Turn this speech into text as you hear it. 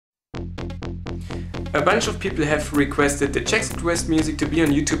a bunch of people have requested the Chex Quest music to be on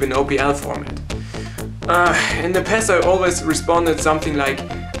YouTube in OPL format. In the past I always responded something like,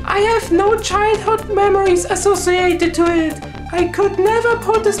 I have no childhood memories associated to it. I could never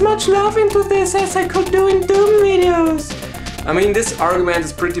put as much love into this as I could do in Doom videos. I mean, this argument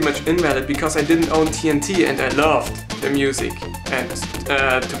is pretty much invalid because I didn't own TNT and I loved the music and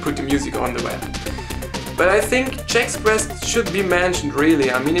to put the music on the web. But I think Chex Quest should be mentioned,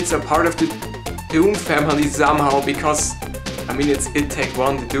 really. I mean, it's a part of the Doom family somehow because, I mean, it's It Take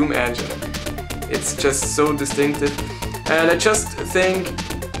One, the Doom engine. It's just so distinctive and I just think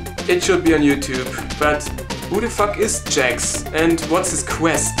it should be on YouTube. But who the fuck is Chex and what's his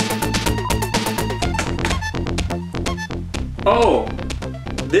quest? Oh,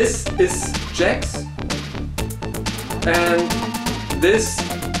 this is Chex and this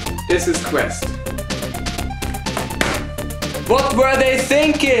is his quest. What were they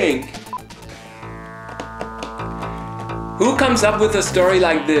thinking? Who comes up with a story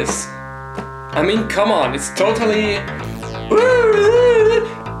like this? I mean, come on, it's totally...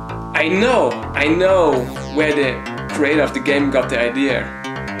 I know where the creator of the game got the idea.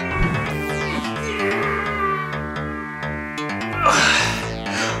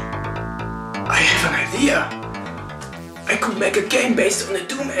 I have an idea. I could make a game based on the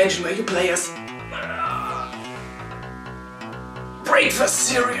Doom engine where you play as breakfast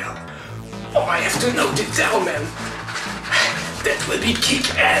cereal. Oh, I have to note it down, man. That will be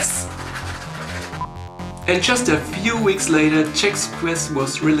kick-ass. And just a few weeks later, Chex Quest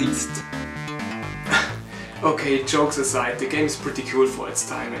was released. Okay, jokes aside, the game is pretty cool for its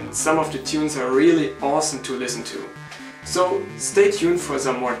time and some of the tunes are really awesome to listen to. So stay tuned for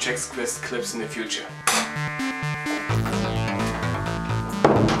some more Chex Quest clips in the future.